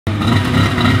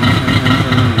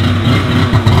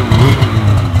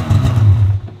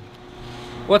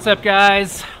What's up,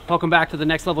 guys? Welcome back to the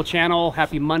Next Level channel.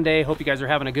 Happy Monday. Hope you guys are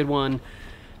having a good one.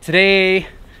 Today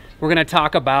we're going to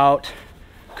talk about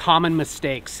common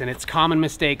mistakes, and it's Common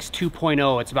Mistakes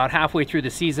 2.0. It's about halfway through the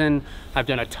season. I've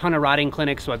done a ton of riding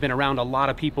clinics, so I've been around a lot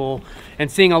of people and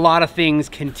seeing a lot of things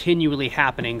continually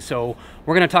happening. So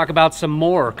we're going to talk about some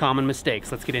more common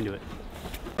mistakes. Let's get into it.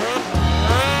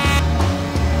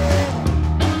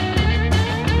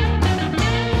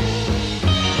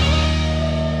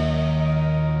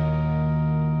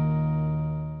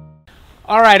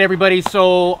 All right, everybody,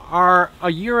 so a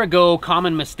year ago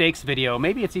Common Mistakes video,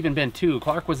 maybe it's even been two.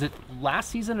 Clark, was it last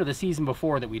season or the season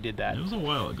before that we did that? It was a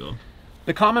while ago.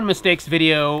 The Common Mistakes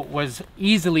video was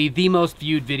easily the most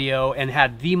viewed video and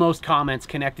had the most comments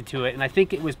connected to it, and I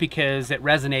think it was because it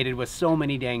resonated with so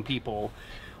many dang people.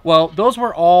 Well, those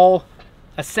were all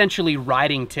essentially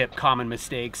riding tip common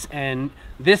mistakes, and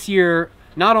this year,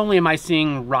 not only am I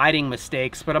seeing riding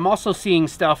mistakes, but I'm also seeing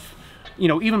stuff, you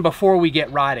know, even before we get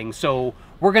riding. So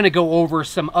we're going to go over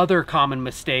some other common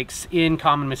mistakes in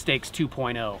Common Mistakes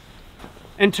 2.0.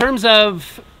 In terms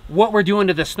of what we're doing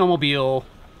to the snowmobile,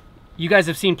 you guys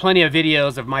have seen plenty of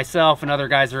videos of myself and other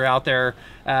guys that are out there,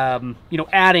 you know,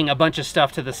 adding a bunch of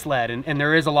stuff to the sled. And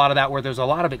there is a lot of that where there's a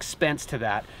lot of expense to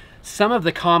that. Some of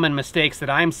the common mistakes that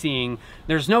I'm seeing,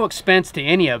 there's no expense to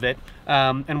any of it.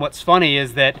 And what's funny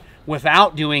is that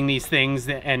without doing these things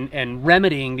and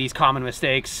remedying these common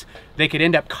mistakes, they could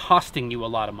end up costing you a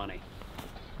lot of money.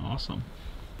 Awesome.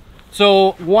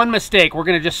 So one mistake, we're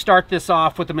going to just start this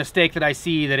off with a mistake that I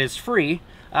see that is free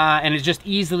and is just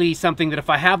easily something that if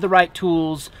I have the right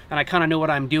tools and I kind of know what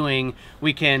I'm doing,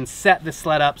 we can set the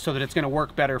sled up so that it's going to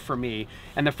work better for me.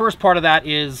 And the first part of that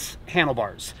is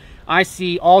handlebars. I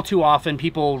see all too often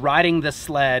people riding the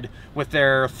sled with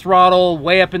their throttle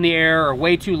way up in the air or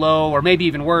way too low, or maybe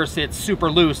even worse, it's super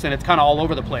loose and it's kind of all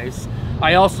over the place.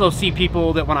 I also see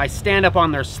people that when I stand up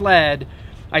on their sled,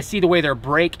 I see the way their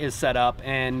brake is set up,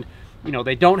 and you know,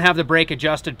 they don't have the brake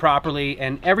adjusted properly.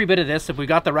 And every bit of this, if we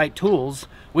got the right tools,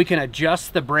 we can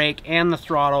adjust the brake and the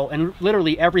throttle and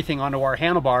literally everything onto our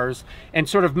handlebars and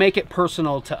sort of make it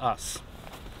personal to us.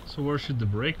 So where should the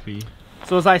brake be?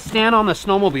 So as I stand on the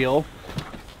snowmobile,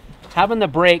 having the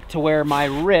brake to where my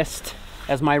wrist,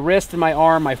 as my wrist and my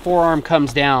arm, my forearm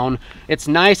comes down, it's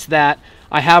nice that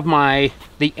I have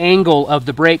the angle of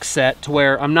the brake set to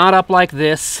where I'm not up like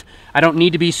this. I don't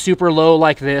need to be super low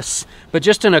like this, but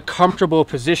just in a comfortable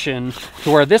position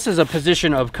to where this is a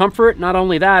position of comfort. Not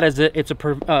only that, it's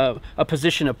a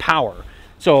position of power.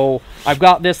 So I've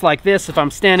got this like this. If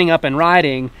I'm standing up and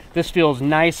riding, this feels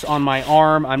nice on my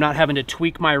arm. I'm not having to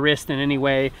tweak my wrist in any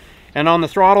way. And on the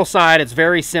throttle side, it's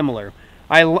very similar.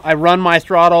 I run my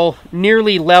throttle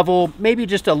nearly level, maybe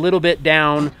just a little bit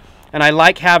down, and I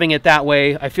like having it that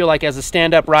way. I feel like as a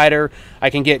stand-up rider, I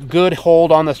can get good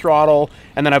hold on the throttle,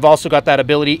 and then I've also got that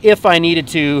ability, if I needed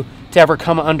to ever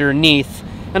come underneath.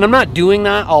 And I'm not doing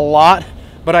that a lot,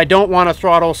 but I don't want a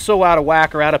throttle so out of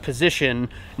whack or out of position,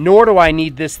 nor do I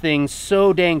need this thing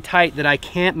so dang tight that I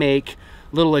can't make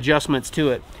little adjustments to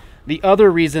it. The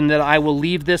other reason that I will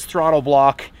leave this throttle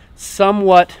block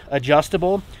somewhat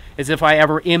adjustable is if I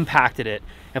ever impacted it.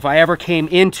 If I ever came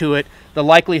into it, the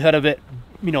likelihood of it,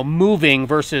 you know, moving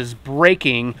versus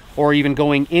braking or even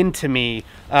going into me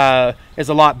is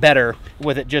a lot better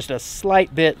with it just a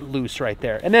slight bit loose right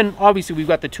there. And then obviously we've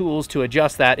got the tools to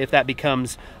adjust that if that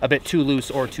becomes a bit too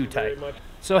loose or too tight.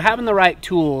 So having the right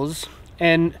tools,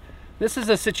 and this is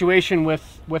a situation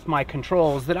with my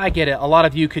controls that I get it. A lot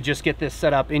of you could just get this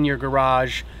set up in your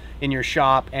garage, in your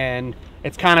shop, and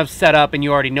it's kind of set up and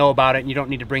you already know about it and you don't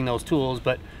need to bring those tools.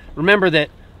 But remember that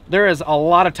there is a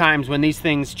lot of times when these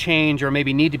things change or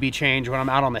maybe need to be changed when I'm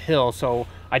out on the hill. So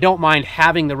I don't mind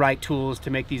having the right tools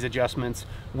to make these adjustments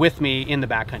with me in the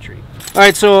backcountry. All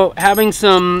right, so having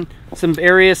some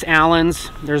various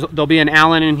Allens. There'll be an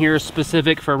Allen in here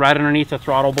specific for right underneath the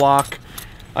throttle block.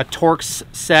 A Torx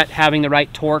set, having the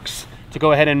right Torx to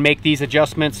go ahead and make these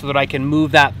adjustments so that I can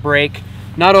move that brake.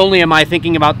 Not only am I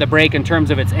thinking about the brake in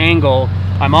terms of its angle,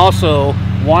 I'm also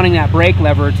wanting that brake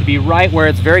lever to be right where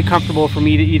it's very comfortable for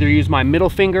me to either use my middle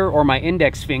finger or my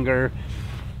index finger.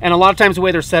 And a lot of times the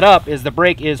way they're set up is the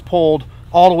brake is pulled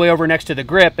all the way over next to the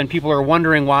grip, and people are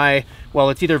wondering why. Well,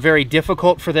 it's either very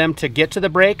difficult for them to get to the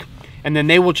brake, and then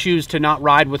they will choose to not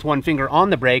ride with one finger on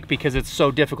the brake because it's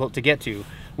so difficult to get to.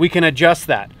 We can adjust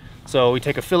that. So we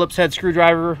take a Phillips head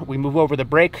screwdriver, we move over the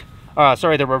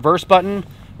the reverse button,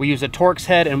 we use a Torx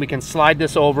head, and we can slide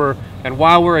this over. And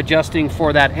while we're adjusting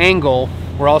for that angle,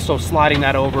 we're also sliding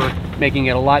that over, making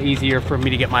it a lot easier for me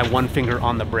to get my one finger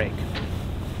on the brake.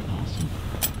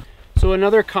 So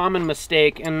another common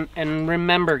mistake, and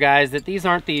remember guys, that these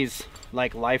aren't these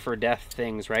like life or death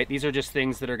things, right? These are just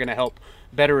things that are gonna help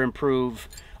better improve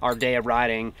our day of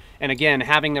riding. And again,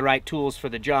 having the right tools for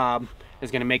the job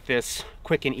is gonna make this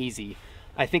quick and easy.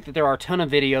 I think that there are a ton of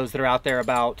videos that are out there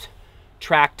about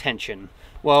track tension.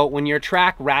 Well, when your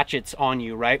track ratchets on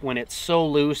you, right? When it's so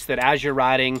loose that as you're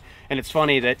riding, and it's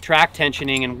funny that track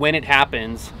tensioning, and when it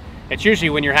happens, it's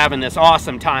usually when you're having this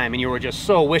awesome time and you were just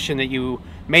so wishing that you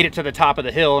made it to the top of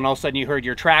the hill and all of a sudden you heard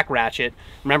your track ratchet.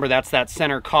 Remember, that's that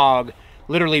center cog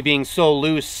literally being so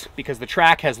loose because the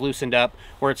track has loosened up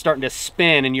where it's starting to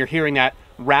spin and you're hearing that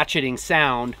ratcheting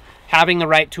sound. Having the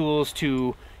right tools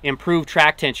to improve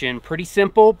track tension, pretty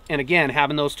simple. And again,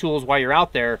 having those tools while you're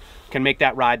out there can make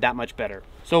that ride that much better.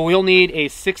 So we'll need a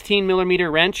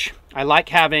 16mm wrench. I like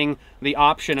having the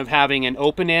option of having an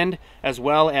open end as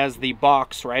well as the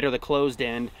box, right, or the closed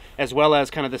end, as well as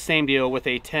kind of the same deal with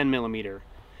a 10mm.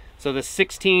 So the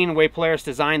 16 way Polaris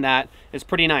designed that is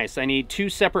pretty nice. I need 2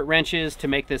 separate wrenches to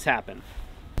make this happen.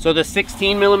 So the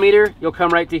 16mm, you'll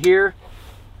come right to here.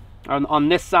 On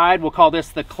this side, we'll call this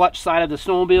the clutch side of the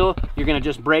snowmobile. You're gonna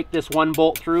just break this one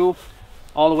bolt through,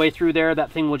 all the way through there.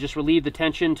 That thing will just relieve the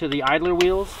tension to the idler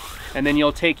wheels. And then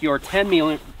you'll take your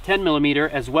 10mm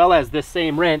as well as this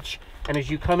same wrench. And as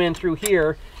you come in through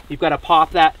here, you've got to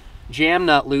pop that jam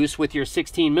nut loose with your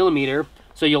 16mm.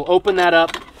 So you'll open that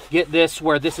up, get this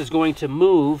where this is going to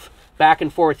move back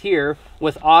and forth here,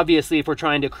 with obviously if we're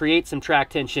trying to create some track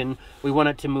tension, we want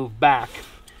it to move back.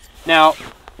 Now,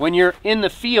 when you're in the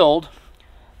field,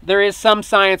 there is some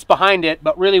science behind it,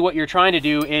 but really what you're trying to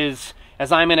do is,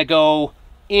 as I'm gonna go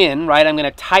in, right, I'm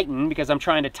gonna tighten because I'm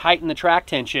trying to tighten the track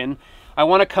tension. I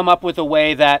wanna come up with a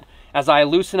way that as I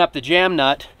loosen up the jam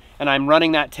nut and I'm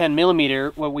running that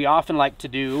 10mm, what we often like to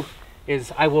do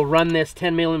is I will run this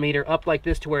 10mm up like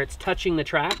this to where it's touching the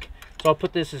track. So I'll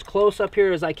put this as close up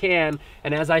here as I can,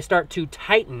 and as I start to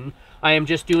tighten, I am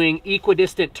just doing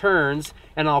equidistant turns,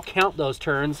 and I'll count those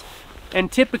turns.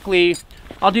 And typically,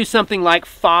 I'll do something like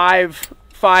five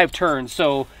turns.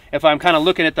 So if I'm kind of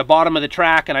looking at the bottom of the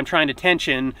track and I'm trying to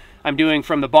tension, I'm doing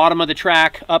from the bottom of the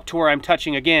track up to where I'm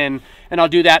touching again, and I'll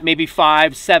do that maybe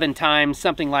 5, 7 times,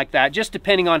 something like that, just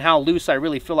depending on how loose I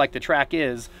really feel like the track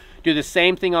is. Do the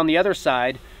same thing on the other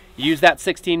side. Use that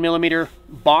 16mm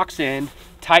box end,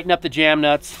 tighten up the jam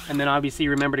nuts, and then obviously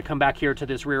remember to come back here to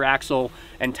this rear axle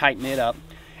and tighten it up.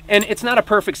 And it's not a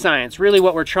perfect science. Really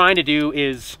what we're trying to do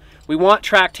is we want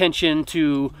track tension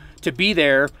to be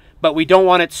there, but we don't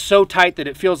want it so tight that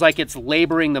it feels like it's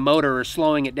laboring the motor or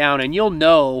slowing it down. And you'll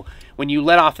know when you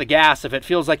let off the gas if it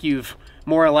feels like you've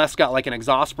more or less got like an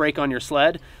exhaust brake on your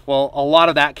sled. Well, a lot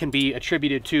of that can be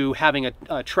attributed to having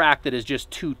a track that is just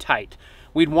too tight.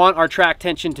 We'd want our track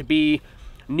tension to be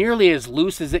nearly as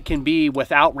loose as it can be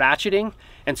without ratcheting.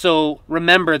 And so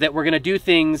remember that we're gonna do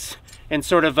things in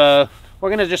sort of we're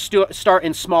gonna just start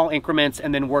in small increments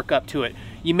and then work up to it.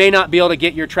 You may not be able to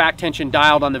get your track tension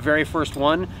dialed on the very first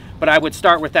one, but I would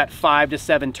start with that 5 to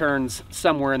 7 turns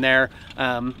somewhere in there.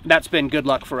 That's been good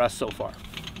luck for us so far.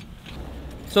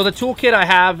 So the toolkit I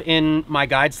have in my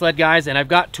guide sled, guys, and I've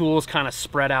got tools kind of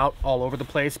spread out all over the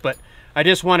place, but I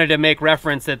just wanted to make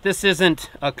reference that this isn't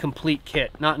a complete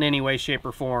kit, not in any way, shape,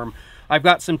 or form. I've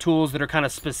got some tools that are kind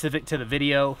of specific to the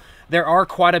video. There are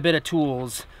quite a bit of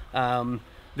tools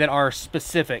that are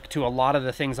specific to a lot of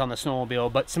the things on the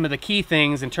snowmobile, but some of the key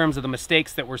things in terms of the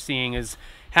mistakes that we're seeing is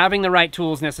having the right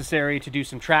tools necessary to do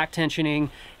some track tensioning.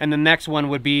 And the next one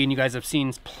would be, and you guys have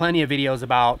seen plenty of videos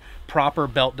about proper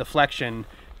belt deflection.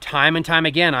 Time and time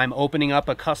again, I'm opening up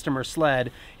a customer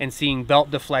sled and seeing belt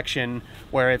deflection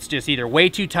where it's just either way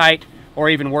too tight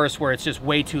or even worse, where it's just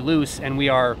way too loose, and we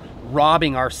are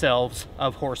robbing ourselves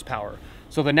of horsepower.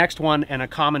 So the next one, and a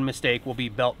common mistake, will be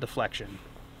belt deflection.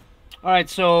 All right,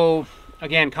 so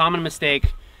again, common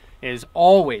mistake is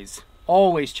always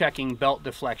checking belt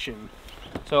deflection.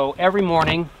 So every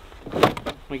morning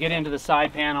we get into the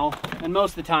side panel, and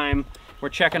most of the time we're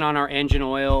checking on our engine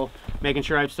oil, making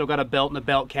sure I've still got a belt in the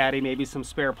belt caddy, maybe some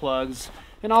spare plugs,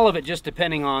 and all of it just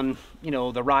depending on, you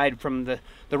know, the ride from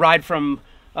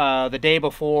the day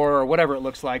before or whatever it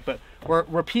looks like. But we're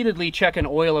repeatedly checking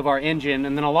oil of our engine,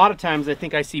 and then a lot of times I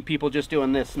think I see people just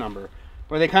doing this number,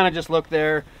 where they kind of just look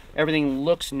there, everything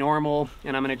looks normal,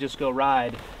 and I'm gonna just go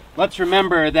ride. Let's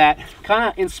remember that kind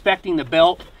of inspecting the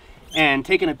belt and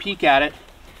taking a peek at it,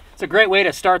 it's a great way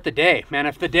to start the day, man.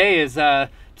 If the day is to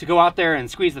go out there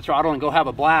and squeeze the throttle and go have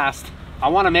a blast, I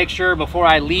want to make sure before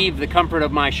I leave the comfort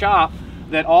of my shop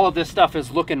that all of this stuff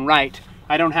is looking right.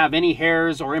 I don't have any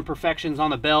hairs or imperfections on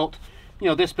the belt. you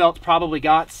know, this belt's probably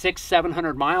got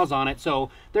 600-700 miles on it, so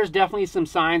there's definitely some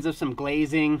signs of some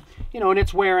glazing, you know, and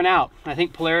it's wearing out. I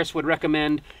think Polaris would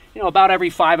recommend, you know, about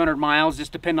every 500 miles,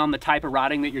 just depending on the type of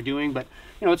riding that you're doing, but,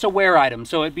 you know, it's a wear item,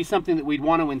 so it'd be something that we'd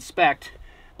want to inspect.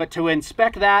 But to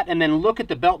inspect that and then look at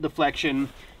the belt deflection,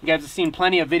 you guys have seen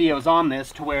plenty of videos on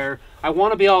this, to where I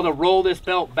want to be able to roll this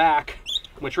belt back,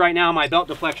 which right now my belt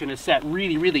deflection is set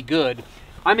really, really good.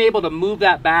 I'm able to move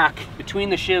that back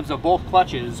between the shivs of both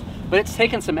clutches, but it's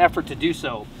taken some effort to do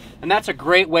so. And that's a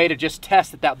great way to just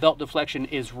test that that belt deflection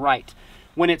is right.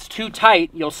 When it's too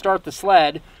tight, you'll start the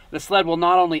sled. The sled will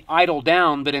not only idle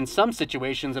down, but in some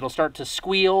situations it'll start to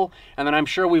squeal. And then I'm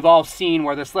sure we've all seen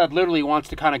where the sled literally wants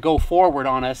to kind of go forward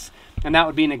on us. And that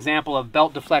would be an example of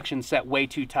belt deflection set way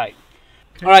too tight.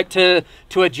 Okay. All right,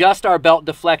 to adjust our belt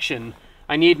deflection,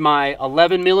 I need my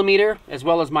 11 millimeter as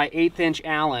well as my 1/8 inch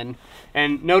Allen.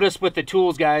 And notice with the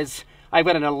tools, guys, I've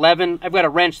got a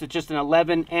wrench that's just an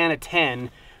 11 and a 10.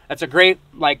 That's a great,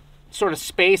 like, sort of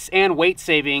space and weight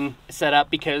saving setup,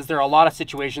 because there are a lot of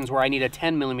situations where I need a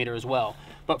 10 millimeter as well.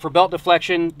 But for belt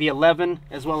deflection, the 11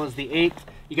 as well as the 8,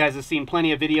 you guys have seen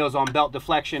plenty of videos on belt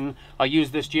deflection. I'll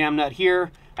use this jam nut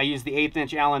here. I use the 1/8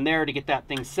 inch Allen there to get that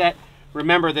thing set.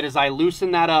 Remember that as I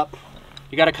loosen that up,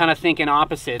 you got to kind of think in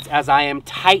opposites. As I am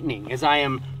tightening, as I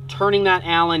am turning that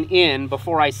Allen in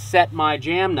before I set my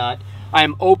jam nut, I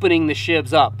am opening the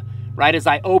shivs up, right? As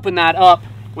I open that up,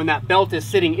 when that belt is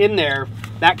sitting in there,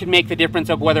 that can make the difference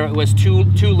of whether it was too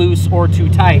loose or too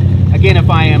tight. Again, if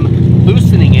I am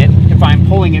loosening it, if I'm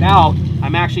pulling it out,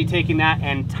 I'm actually taking that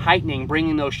and tightening,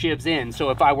 bringing those shivs in. So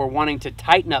if I were wanting to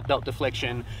tighten up belt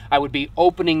deflection, I would be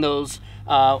opening those,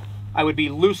 I would be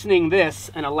loosening this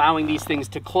and allowing these things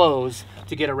to close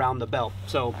to get around the belt.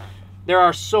 So there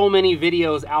are so many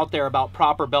videos out there about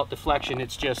proper belt deflection.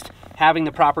 It's just having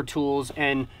the proper tools,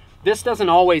 and this doesn't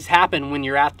always happen when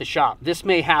you're at the shop. This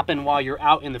may happen while you're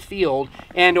out in the field,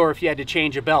 and or if you had to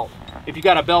change a belt. If you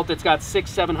got a belt that's got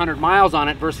 600-700 miles on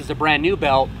it versus a brand new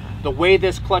belt, the way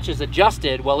this clutch is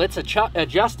adjusted, well, it's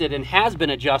adjusted and has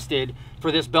been adjusted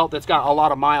for this belt that's got a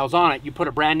lot of miles on it. You put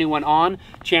a brand new one on,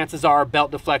 chances are belt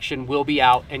deflection will be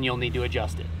out and you'll need to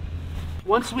adjust it.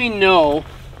 Once we know,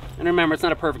 and remember, it's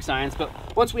not a perfect science, but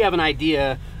once we have an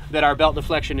idea that our belt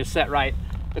deflection is set right,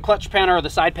 the clutch panel or the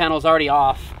side panel is already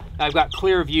off. I've got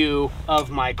clear view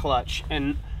of my clutch.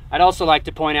 And I'd also like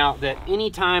to point out that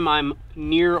anytime I'm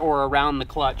near or around the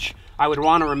clutch, I would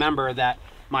want to remember that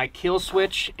my kill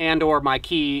switch and or my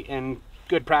key, and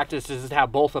good practice is to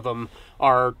have both of them,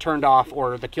 are turned off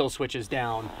or the kill switch is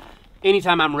down.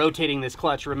 Anytime I'm rotating this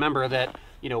clutch, remember that,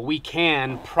 you know, we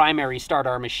can primary start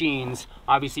our machines,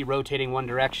 obviously rotating one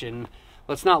direction.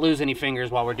 Let's not lose any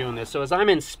fingers while we're doing this. So as I'm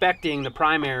inspecting the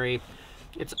primary,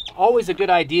 it's always a good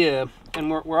idea,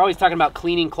 and we're always talking about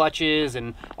cleaning clutches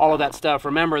and all of that stuff.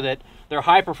 Remember that they're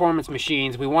high performance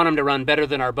machines. We want them to run better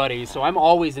than our buddies. So I'm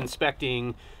always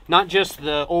inspecting not just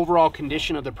the overall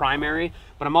condition of the primary,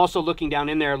 but I'm also looking down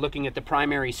in there, looking at the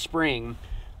primary spring.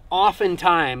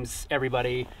 Oftentimes,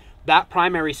 everybody, that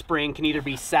primary spring can either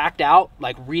be sacked out,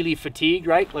 like really fatigued,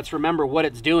 right? Let's remember what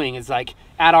it's doing is, like,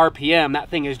 at RPM, that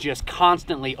thing is just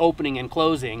constantly opening and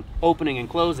closing, opening and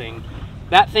closing.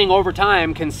 That thing over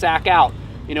time can sack out.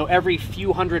 You know, every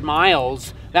few hundred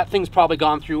miles, that thing's probably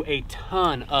gone through a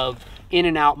ton of in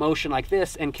and out motion like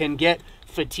this and can get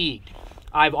fatigued.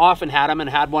 I've often had them, and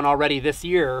had one already this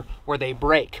year, where they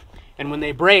break. And when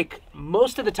they break,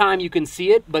 most of the time you can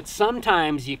see it, but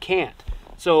sometimes you can't.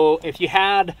 So if you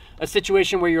had a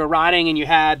situation where you were riding and you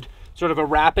had sort of a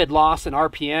rapid loss in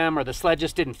RPM, or the sled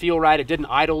just didn't feel right, it didn't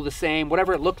idle the same,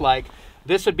 whatever it looked like,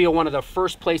 this would be one of the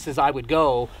first places I would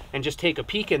go and just take a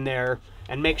peek in there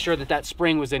and make sure that that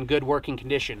spring was in good working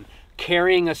condition.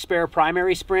 Carrying a spare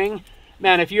primary spring,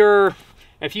 man, if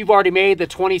you've already made the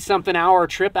 20-something hour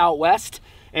trip out west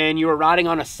and you were riding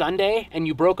on a Sunday and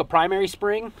you broke a primary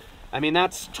spring, I mean,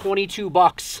 that's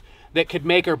 $22 that could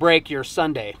make or break your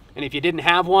Sunday. And if you didn't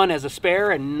have one as a spare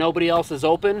and nobody else is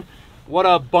open, what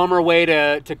a bummer way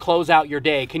to close out your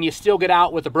day. Can you still get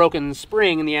out with a broken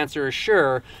spring? And the answer is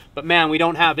sure. But man, we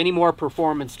don't have any more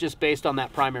performance just based on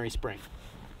that primary spring.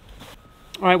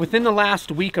 All right, within the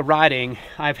last week of riding,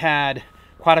 I've had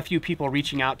quite a few people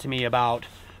reaching out to me about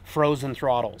frozen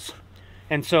throttles.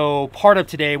 And so part of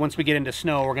today, once we get into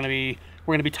snow, we're going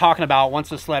to be talking about, once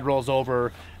the sled rolls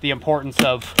over, the importance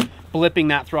of blipping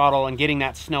that throttle and getting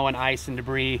that snow and ice and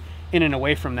debris in and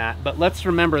away from that. But let's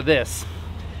remember this,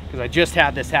 because I just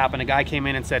had this happen. A guy came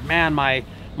in and said, man, my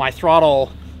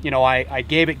throttle, you know, I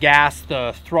gave it gas,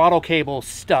 the throttle cable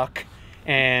stuck,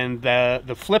 and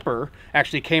the flipper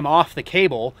actually came off the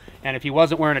cable, and if he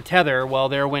wasn't wearing a tether, well,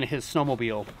 there went his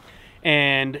snowmobile.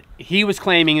 and he was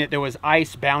claiming that there was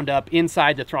ice bound up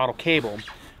inside the throttle cable.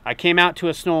 I came out to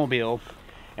a snowmobile,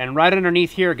 and right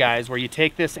underneath here, guys, where you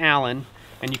take this Allen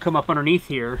and you come up underneath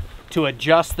here to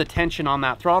adjust the tension on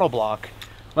that throttle block,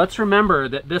 let's remember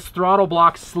that this throttle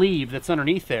block sleeve that's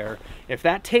underneath there, if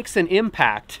that takes an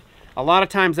impact, a lot of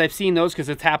times I've seen those, because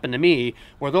it's happened to me,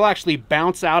 where they'll actually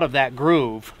bounce out of that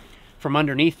groove from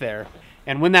underneath there.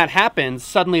 And when that happens,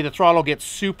 suddenly the throttle gets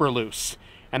super loose.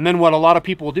 And then what a lot of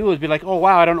people will do is be like, oh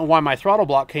wow, I don't know why my throttle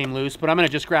block came loose, but I'm gonna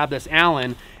just grab this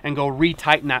Allen and go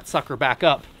retighten that sucker back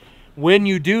up. When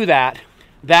you do that,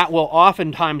 that will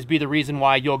oftentimes be the reason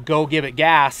why you'll go give it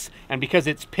gas, and because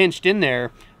it's pinched in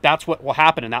there, that's what will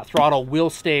happen, and that throttle will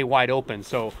stay wide open.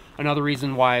 So another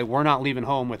reason why we're not leaving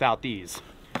home without these.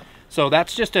 So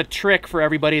that's just a trick for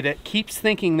everybody that keeps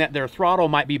thinking that their throttle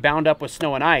might be bound up with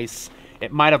snow and ice.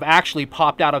 It might have actually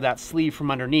popped out of that sleeve from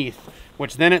underneath,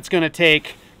 which then it's going to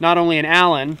take not only an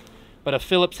Allen, but a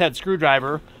Phillips head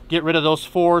screwdriver, get rid of those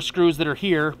 4 screws that are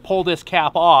here, pull this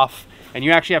cap off, and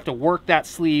you actually have to work that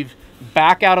sleeve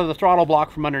back out of the throttle block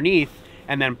from underneath,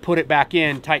 and then put it back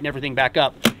in, tighten everything back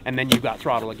up, and then you've got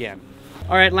throttle again.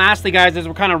 All right, lastly, guys, as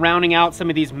we're kind of rounding out some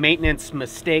of these maintenance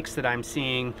mistakes that I'm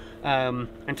seeing,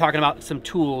 and talking about some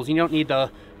tools, you don't need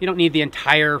the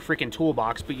entire freaking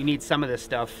toolbox, but you need some of this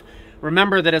stuff.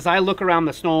 Remember that as I look around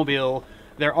the snowmobile,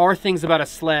 there are things about a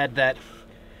sled that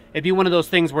it'd be one of those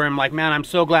things where I'm like, man, I'm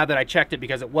so glad that I checked it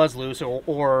because it was loose,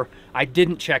 or I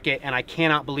didn't check it and I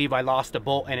cannot believe I lost a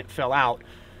bolt and it fell out.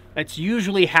 It's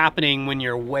usually happening when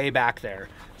you're way back there.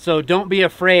 So don't be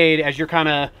afraid as you're kind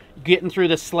of getting through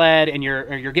the sled and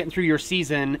you're getting through your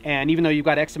season, and even though you've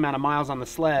got X amount of miles on the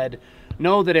sled,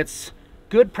 know that it's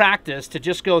good practice to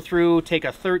just go through, take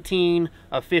a 13,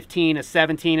 a 15, a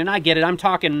 17, and I get it, I'm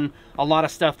talking a lot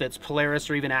of stuff that's Polaris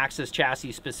or even Axis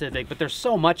chassis specific, but there's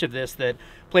so much of this that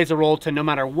plays a role to no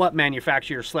matter what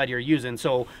manufacturer sled you're using.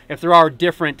 So if there are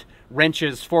different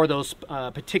wrenches for those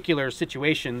particular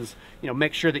situations, you know,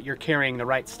 make sure that you're carrying the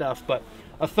right stuff. But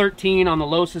a 13 on the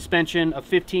low suspension, a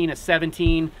 15, a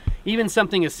 17, even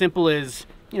something as simple as,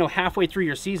 you know, halfway through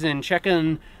your season,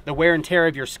 checking the wear and tear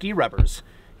of your ski rubbers.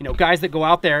 You know, guys that go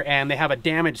out there and they have a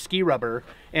damaged ski rubber,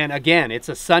 and again, it's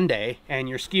a Sunday and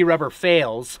your ski rubber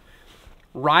fails.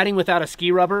 Riding without a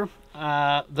ski rubber,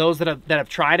 those that have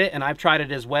tried it, and I've tried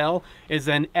it as well, is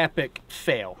an epic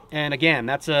fail. And again,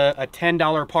 that's a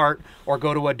 $10 part, or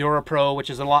go to a DuraPro,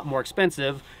 which is a lot more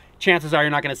expensive. Chances are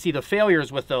you're not going to see the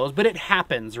failures with those, but it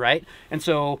happens, right? And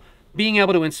so being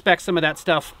able to inspect some of that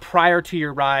stuff prior to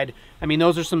your ride, I mean,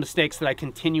 those are some mistakes that I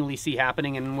continually see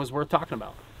happening and was worth talking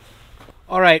about.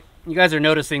 All right, you guys are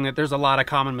noticing that there's a lot of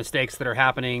common mistakes that are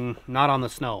happening not on the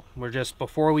snow. We're just,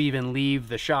 before we even leave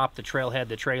the shop, the trailhead,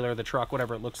 the trailer, the truck,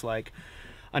 whatever it looks like.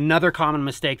 Another common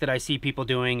mistake that I see people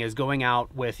doing is going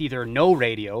out with either no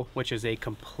radio, which is a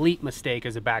complete mistake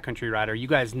as a backcountry rider. You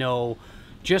guys know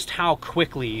just how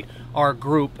quickly our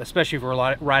group, especially if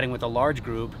we're riding with a large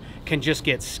group, can just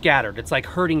get scattered. It's like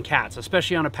herding cats,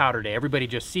 especially on a powder day. Everybody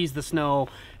just sees the snow,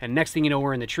 and next thing you know,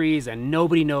 we're in the trees and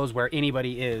nobody knows where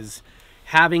anybody is.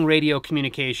 Having radio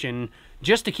communication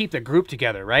just to keep the group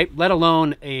together, right? Let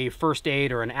alone a first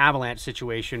aid or an avalanche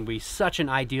situation, be such an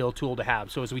ideal tool to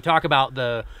have. So as we talk about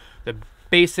the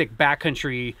basic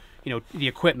backcountry, you know, the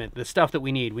equipment, the stuff that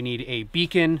we need a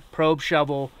beacon, probe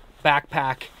shovel,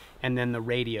 backpack, and then the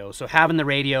radio. So having the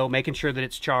radio, making sure that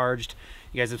it's charged.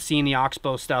 You guys have seen the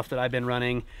Oxbow stuff that I've been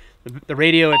running. The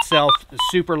radio itself is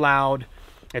super loud.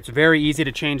 It's very easy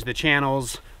to change the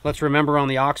channels. Let's remember on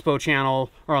the Oxbow channel,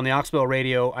 or on the Oxbow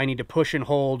radio, I need to push and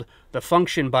hold the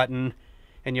function button,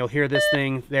 and you'll hear this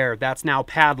thing there. That's now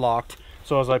padlocked.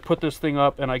 So as I put this thing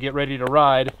up and I get ready to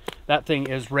ride, that thing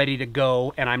is ready to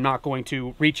go, and I'm not going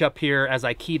to reach up here as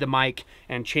I key the mic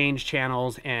and change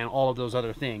channels and all of those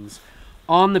other things.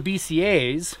 On the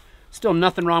BCAs, still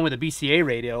nothing wrong with a BCA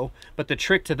radio, but the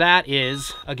trick to that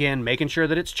is, again, making sure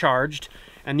that it's charged.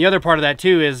 And the other part of that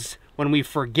too is, when we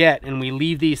forget and we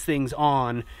leave these things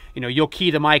on, you know, you'll key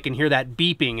the mic and hear that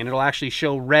beeping and it'll actually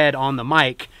show red on the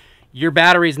mic. Your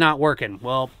battery's not working.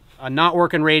 Well, a not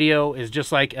working radio is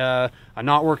just like a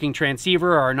not working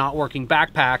transceiver or a not working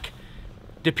backpack.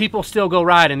 Do people still go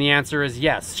ride? And the answer is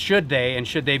yes. Should they? And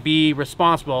should they be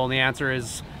responsible? And the answer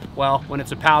is, well, when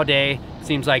it's a POW day, it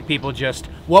seems like people just,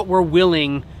 what we're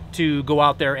willing to go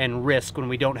out there and risk when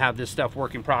we don't have this stuff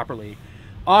working properly.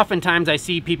 Oftentimes I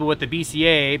see people with the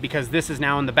BCA, because this is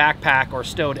now in the backpack or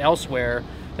stowed elsewhere,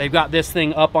 they've got this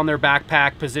thing up on their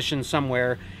backpack positioned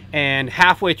somewhere, and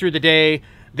halfway through the day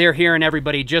they're hearing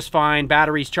everybody just fine,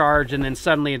 batteries charged, and then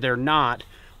suddenly they're not.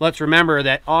 Let's remember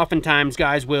that oftentimes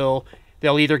guys they'll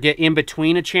either get in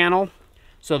between a channel,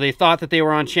 So they thought that they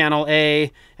were on channel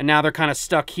A, and now they're kind of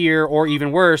stuck here, or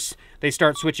even worse, they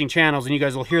start switching channels, and you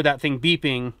guys will hear that thing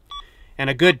beeping. And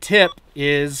a good tip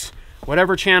is,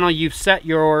 whatever channel you've set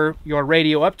your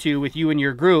radio up to with you and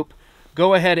your group,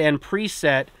 go ahead and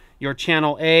preset your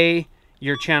channel A,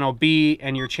 your channel B,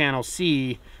 and your channel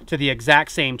C to the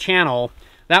exact same channel.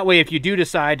 That way, if you do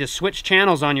decide to switch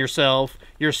channels on yourself,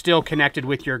 you're still connected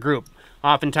with your group.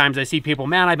 Oftentimes I see people,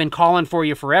 man, I've been calling for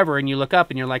you forever, and you look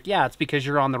up and you're like, yeah, it's because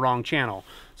you're on the wrong channel.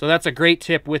 So that's a great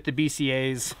tip with the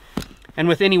BCAs. And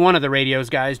with any one of the radios,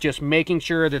 guys, just making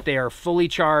sure that they are fully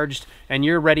charged and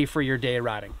you're ready for your day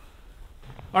riding.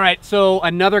 All right, so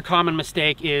another common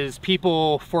mistake is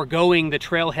people foregoing the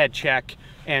trailhead check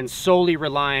and solely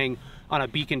relying on a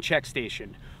beacon check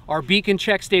station. Are beacon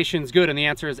check stations good? And the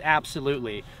answer is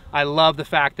absolutely. I love the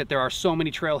fact that there are so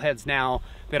many trailheads now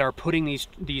that are putting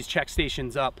these check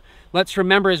stations up. Let's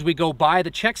remember, as we go by the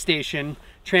check station,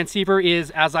 transceiver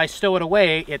is, as I stow it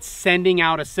away, it's sending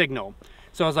out a signal.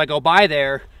 So as I go by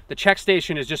there, the check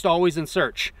station is just always in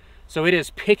search. So it is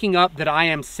picking up that I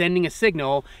am sending a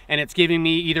signal, and it's giving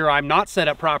me either I'm not set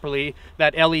up properly,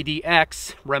 that LED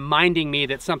X reminding me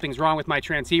that something's wrong with my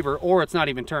transceiver, or it's not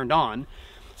even turned on.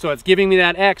 So it's giving me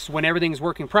that X when everything's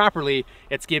working properly.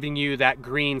 It's giving you that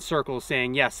green circle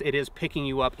saying, yes, it is picking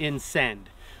you up in send.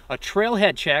 A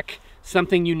trailhead check,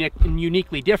 something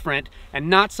uniquely different, and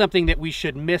not something that we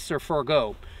should miss or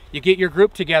forego. You get your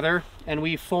group together and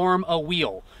we form a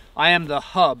wheel. I am the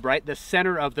hub, right? The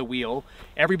center of the wheel.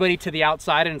 Everybody to the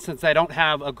outside, and since I don't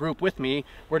have a group with me,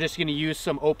 we're just gonna use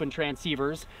some open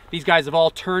transceivers. These guys have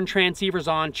all turned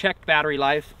transceivers on, checked battery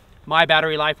life. My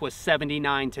battery life was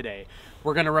 79 today.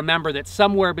 We're gonna remember that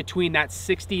somewhere between that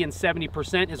 60 and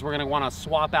 70% is we're gonna wanna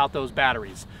swap out those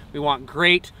batteries. We want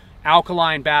great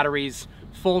alkaline batteries,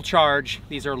 full charge.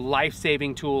 These are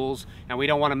life-saving tools, and we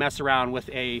don't wanna mess around with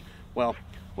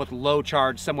with low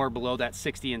charge somewhere below that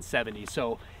 60 and 70.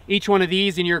 So each one of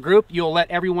these in your group, you'll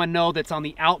let everyone know that's on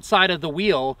the outside of the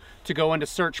wheel to go into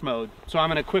search mode. So I'm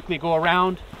gonna quickly go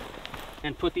around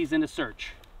and put these into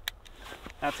search.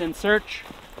 That's in search.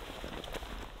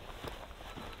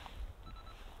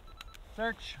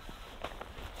 Search.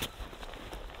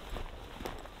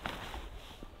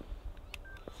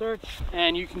 Search,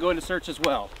 and you can go into search as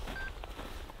well.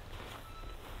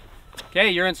 Okay,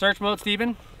 you're in search mode,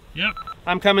 Steven? Yep.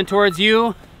 I'm coming towards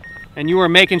you, and you are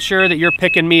making sure that you're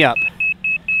picking me up.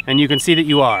 And you can see that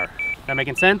you are. That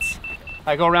making sense?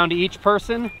 I go around to each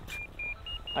person.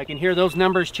 I can hear those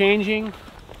numbers changing.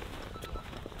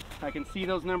 I can see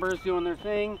those numbers doing their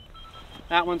thing.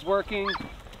 That one's working.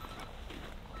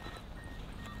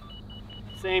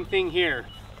 Same thing here.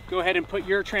 Go ahead and put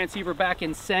your transceiver back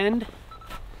in send.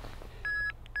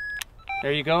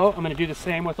 There you go. I'm gonna do the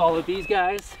same with all of these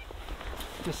guys.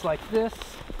 Just like this.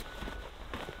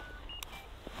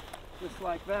 Just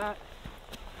like that.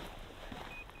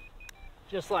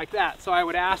 Just like that. So I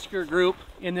would ask your group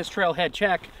in this trailhead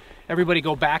check, everybody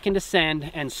go back into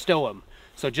send and stow them.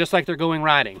 So just like they're going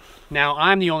riding. Now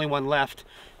I'm the only one left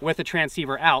with the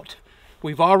transceiver out.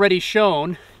 We've already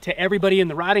shown to everybody in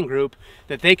the riding group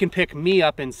that they can pick me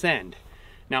up and send.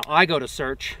 Now I go to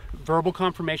search, verbal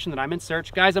confirmation that I'm in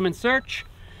search. Guys, I'm in search.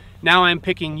 Now I'm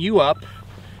picking you up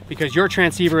because your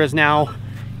transceiver is now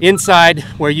inside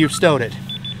where you've stowed it.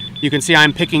 You can see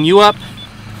I'm picking you up.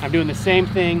 I'm doing the same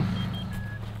thing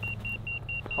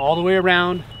all the way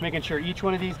around, making sure each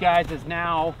one of these guys is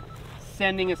now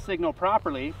sending a signal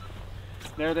properly.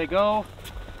 There they go.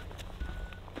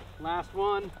 Last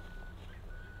one.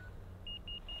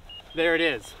 There it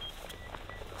is.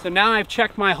 So now I've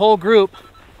checked my whole group,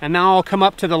 and now I'll come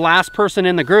up to the last person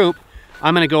in the group.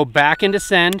 I'm gonna go back into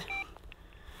send,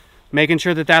 making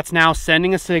sure that that's now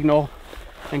sending a signal,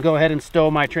 and go ahead and stow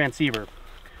my transceiver.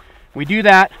 We do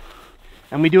that,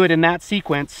 and we do it in that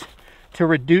sequence to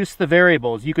reduce the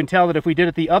variables. You can tell that if we did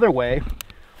it the other way,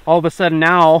 all of a sudden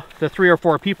now the 3 or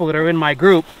 4 people that are in my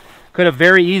group could have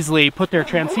very easily put their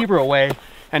transceiver away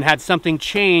and had something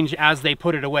change as they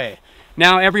put it away.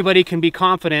 Now everybody can be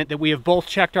confident that we have both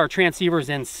checked our transceivers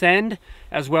in send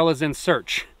as well as in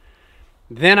search.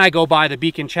 Then I go by the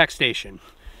beacon check station.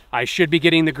 I should be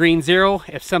getting the green 0.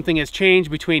 If something has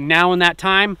changed between now and that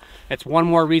time, it's one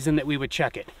more reason that we would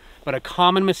check it. But a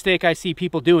common mistake I see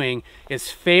people doing is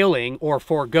failing or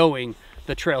foregoing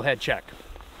the trailhead check.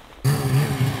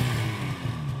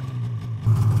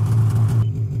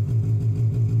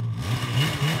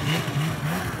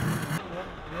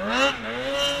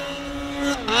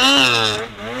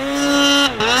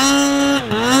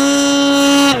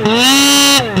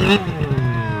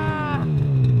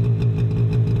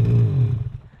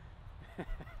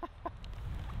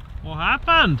 What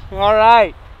happened? friend. All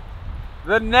right.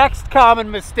 The next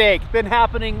common mistake, been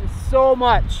happening so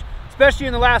much, especially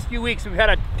in the last few weeks. We've had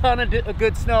a ton of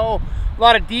good snow, a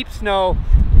lot of deep snow.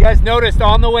 You guys noticed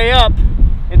on the way up,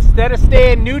 instead of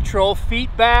staying neutral,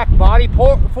 feet back, body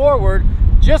forward,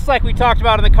 just like we talked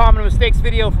about in the common mistakes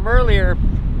video from earlier,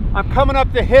 I'm coming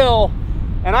up the hill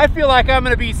and I feel like I'm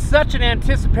going to be such an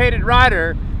anticipated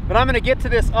rider, but I'm going to get to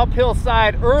this uphill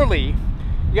side early.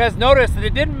 You guys noticed that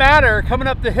it didn't matter coming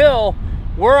up the hill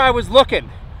where I was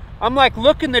looking. I'm like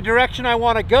looking the direction I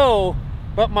want to go,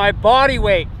 but my body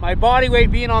weight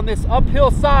being on this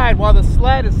uphill side while the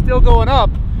sled is still going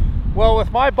up. Well,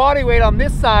 with my body weight on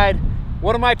this side,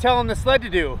 what am I telling the sled to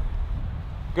do?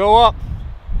 Go up.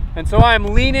 And so I'm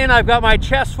leaning, I've got my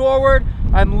chest forward,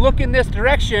 I'm looking this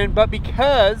direction, but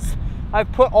because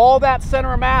I've put all that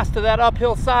center of mass to that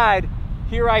uphill side,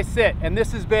 here I sit. And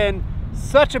this has been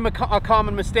such a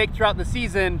common mistake throughout the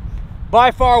season,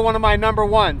 by far one of my number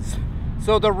ones.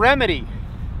 So the remedy,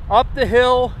 up the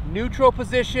hill, neutral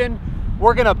position,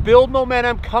 we're gonna build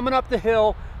momentum coming up the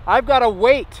hill. I've gotta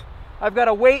wait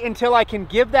until I can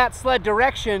give that sled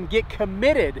direction, get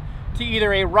committed to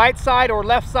either a right side or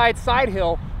left side side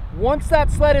hill. Once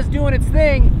that sled is doing its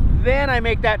thing, then I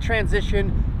make that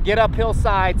transition, get uphill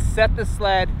side, set the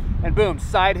sled, and boom,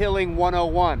 side hilling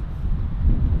 101.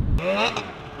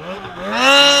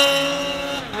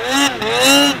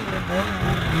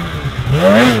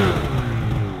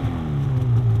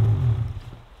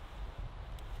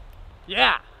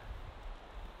 Yeah.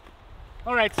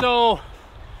 All right, so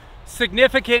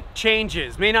significant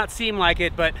changes. May not seem like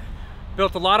it, but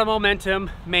built a lot of momentum,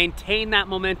 maintain that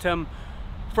momentum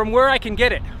from where I can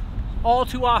get it. All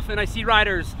too often I see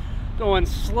riders going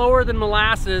slower than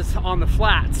molasses on the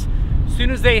flats. As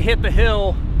soon as they hit the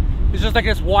hill, it's just like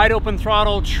this wide open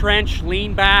throttle, trench,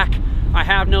 lean back. I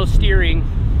have no steering.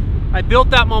 I built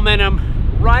that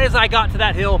momentum right as I got to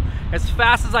that hill, as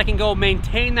fast as I can go,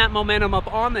 maintain that momentum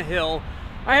up on the hill.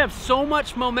 I have so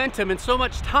much momentum and so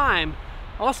much time,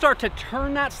 I'll start to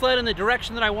turn that sled in the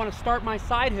direction that I want to start my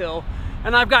side hill,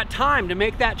 and I've got time to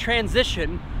make that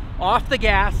transition off the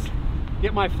gas,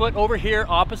 get my foot over here,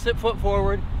 opposite foot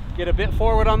forward, get a bit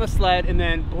forward on the sled, and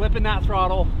then blipping that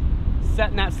throttle,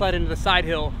 setting that sled into the side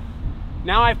hill.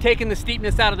 Now I've taken the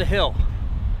steepness out of the hill.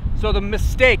 So the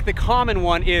mistake, the common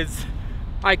one, is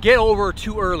I get over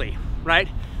too early, right?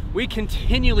 We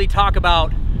continually talk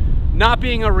about not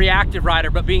being a reactive rider,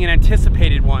 but being an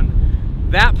anticipated one.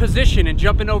 That position and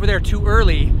jumping over there too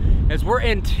early, as we're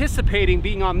anticipating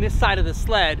being on this side of the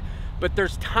sled, but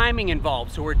there's timing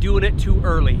involved, so we're doing it too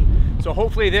early. So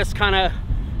hopefully this kind of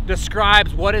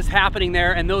describes what is happening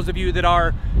there, and those of you that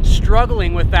are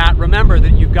struggling with that, remember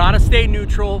that you've got to stay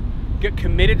neutral, get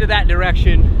committed to that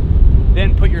direction,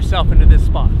 then put yourself into this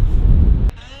spot.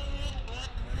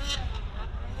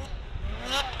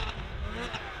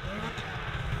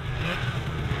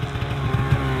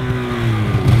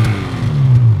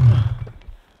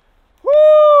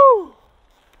 Woo!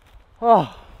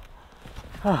 Oh.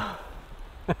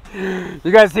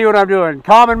 You guys see what I'm doing?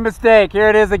 Common mistake, here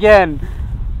it is again.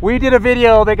 We did a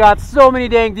video that got so many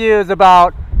dang views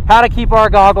about how to keep our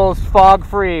goggles fog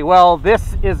free. Well,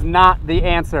 this is not the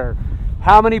answer.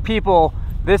 How many people,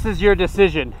 this is your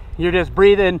decision. You're just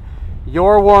breathing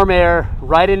your warm air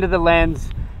right into the lens,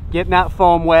 getting that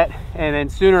foam wet, and then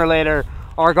sooner or later,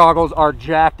 our goggles are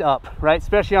jacked up, right?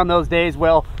 Especially on those days,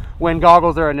 well, when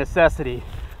goggles are a necessity.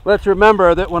 Let's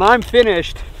remember that when I'm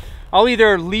finished, I'll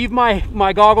either leave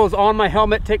my goggles on my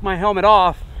helmet, take my helmet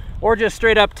off, or just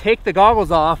straight up take the goggles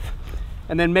off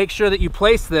and then make sure that you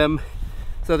place them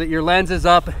so that your lens is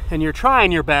up and you're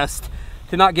trying your best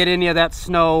to not get any of that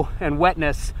snow and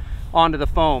wetness onto the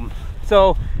foam.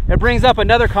 So it brings up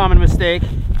another common mistake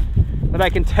that I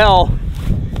can tell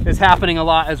is happening a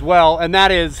lot as well, and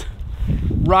that is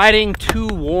riding too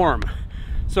warm.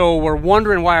 So we're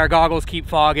wondering why our goggles keep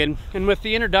fogging, and with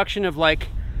the introduction of like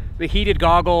the heated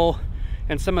goggle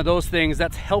and some of those things,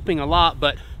 that's helping a lot.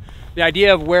 But the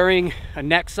idea of wearing a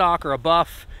neck sock or a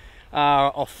buff,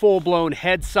 a full-blown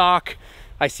head sock,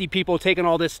 I see people taking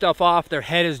all this stuff off, their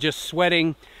head is just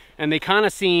sweating and they kind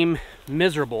of seem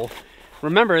miserable.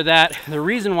 Remember that the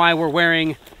reason why we're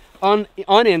wearing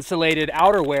uninsulated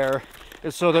outerwear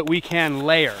is so that we can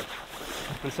layer.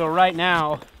 And so right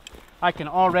now I can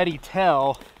already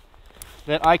tell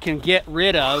that I can get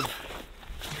rid of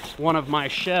one of my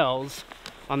shells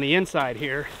on the inside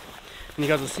here, and you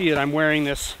guys will see that I'm wearing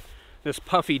this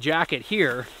puffy jacket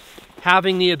here,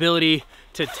 having the ability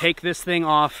to take this thing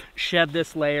off, shed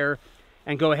this layer,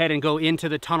 and go ahead and go into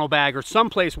the tunnel bag or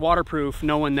someplace waterproof,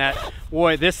 knowing that,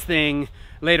 boy, this thing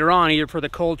later on, either for the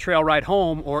cold trail ride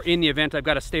home or in the event I've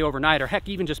got to stay overnight, or heck,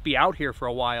 even just be out here for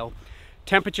a while.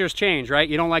 Temperatures change, right?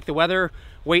 You don't like the weather?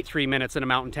 Wait 3 minutes in a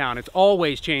mountain town. It's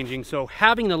always changing. So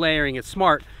having the layering is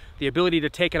smart. The ability to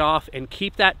take it off and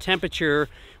keep that temperature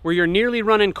where you're nearly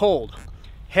running cold.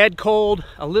 Head cold,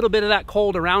 a little bit of that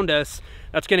cold around us.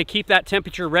 That's going to keep that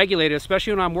temperature regulated,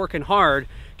 especially when I'm working hard,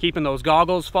 keeping those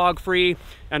goggles fog free.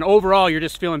 And overall, you're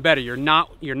just feeling better. You're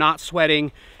not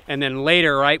sweating. And then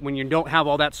later, right, when you don't have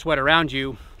all that sweat around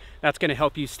you, that's going to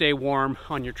help you stay warm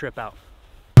on your trip out.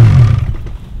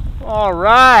 All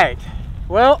right.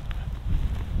 Well,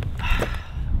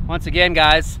 once again,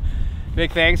 guys,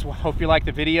 big thanks. Hope you liked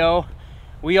the video.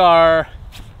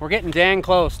 We're getting dang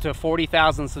close to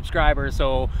 40,000 subscribers.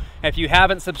 So if you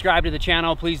haven't subscribed to the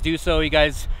channel, please do so. You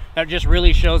guys, that just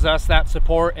really shows us that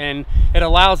support, and it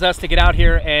allows us to get out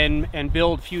here and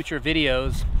build future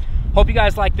videos. Hope you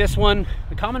guys like this one.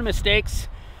 The common mistakes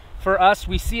for us,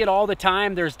 we see it all the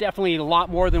time. There's definitely a lot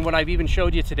more than what I've even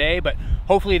showed you today, but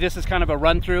hopefully this is kind of a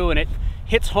run through and it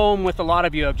hits home with a lot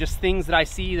of you of just things that I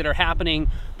see that are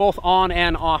happening both on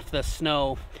and off the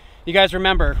snow. You guys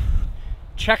remember,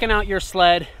 checking out your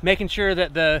sled, making sure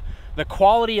that the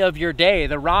quality of your day,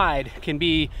 the ride, can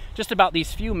be just about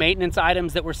these few maintenance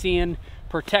items that we're seeing.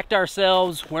 Protect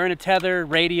ourselves, wearing a tether,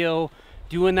 radio,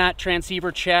 doing that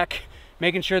transceiver check,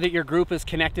 making sure that your group is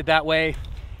connected that way.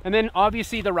 And then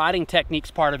obviously the riding techniques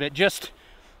part of it. Just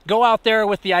go out there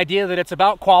with the idea that it's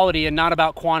about quality and not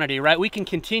about quantity, right? We can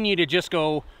continue to just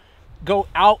go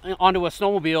out onto a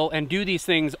snowmobile and do these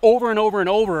things over and over and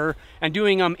over and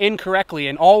doing them incorrectly,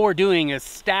 and all we're doing is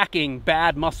stacking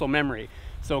bad muscle memory.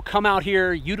 So come out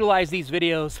here, utilize these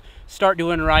videos, start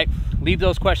doing it right, leave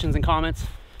those questions and comments,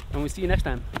 and we'll see you next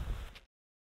time.